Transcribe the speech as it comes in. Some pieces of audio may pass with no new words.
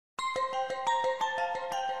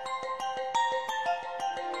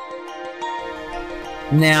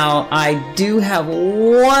Now, I do have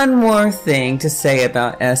one more thing to say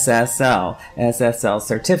about SSL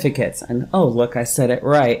certificates. And oh, look, I said it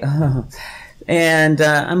right. And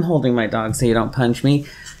I'm holding my dog so you don't punch me.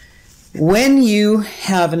 When you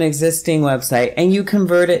have an existing website and you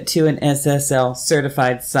convert it to an SSL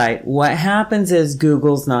certified site, what happens is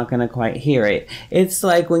Google's not going to quite hear it. It's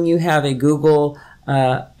like when you have a Google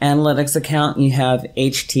Analytics account, you have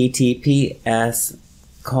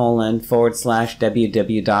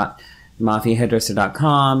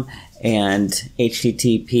https://www.mafiahairdresser.com and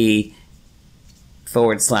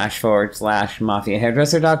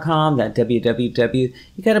http://mafiahairdresser.com, that www.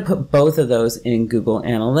 You got to put both of those in Google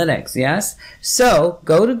Analytics, yes? So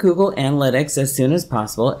go to Google Analytics as soon as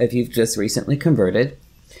possible if you've just recently converted,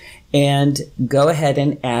 and go ahead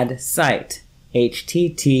and add site,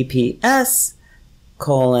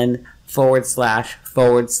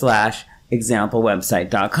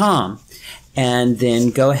 https://examplewebsite.com. And then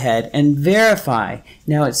go ahead and verify.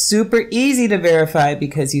 Now it's super easy to verify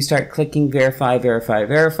because you start clicking verify, verify,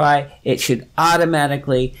 verify. It should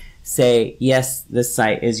automatically say, yes, the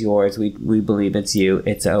site is yours. We believe it's you.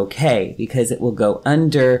 It's okay, because it will go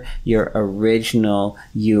under your original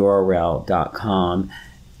URL.com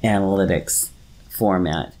analytics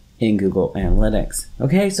format in Google Analytics.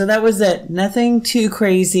 Okay, so that was it. Nothing too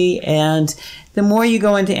crazy, and the more you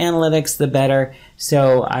go into analytics, the better.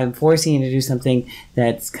 So I'm forcing you to do something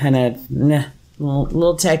that's kind of a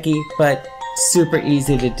little techie, but super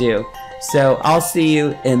easy to do. So I'll see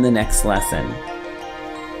you in the next lesson.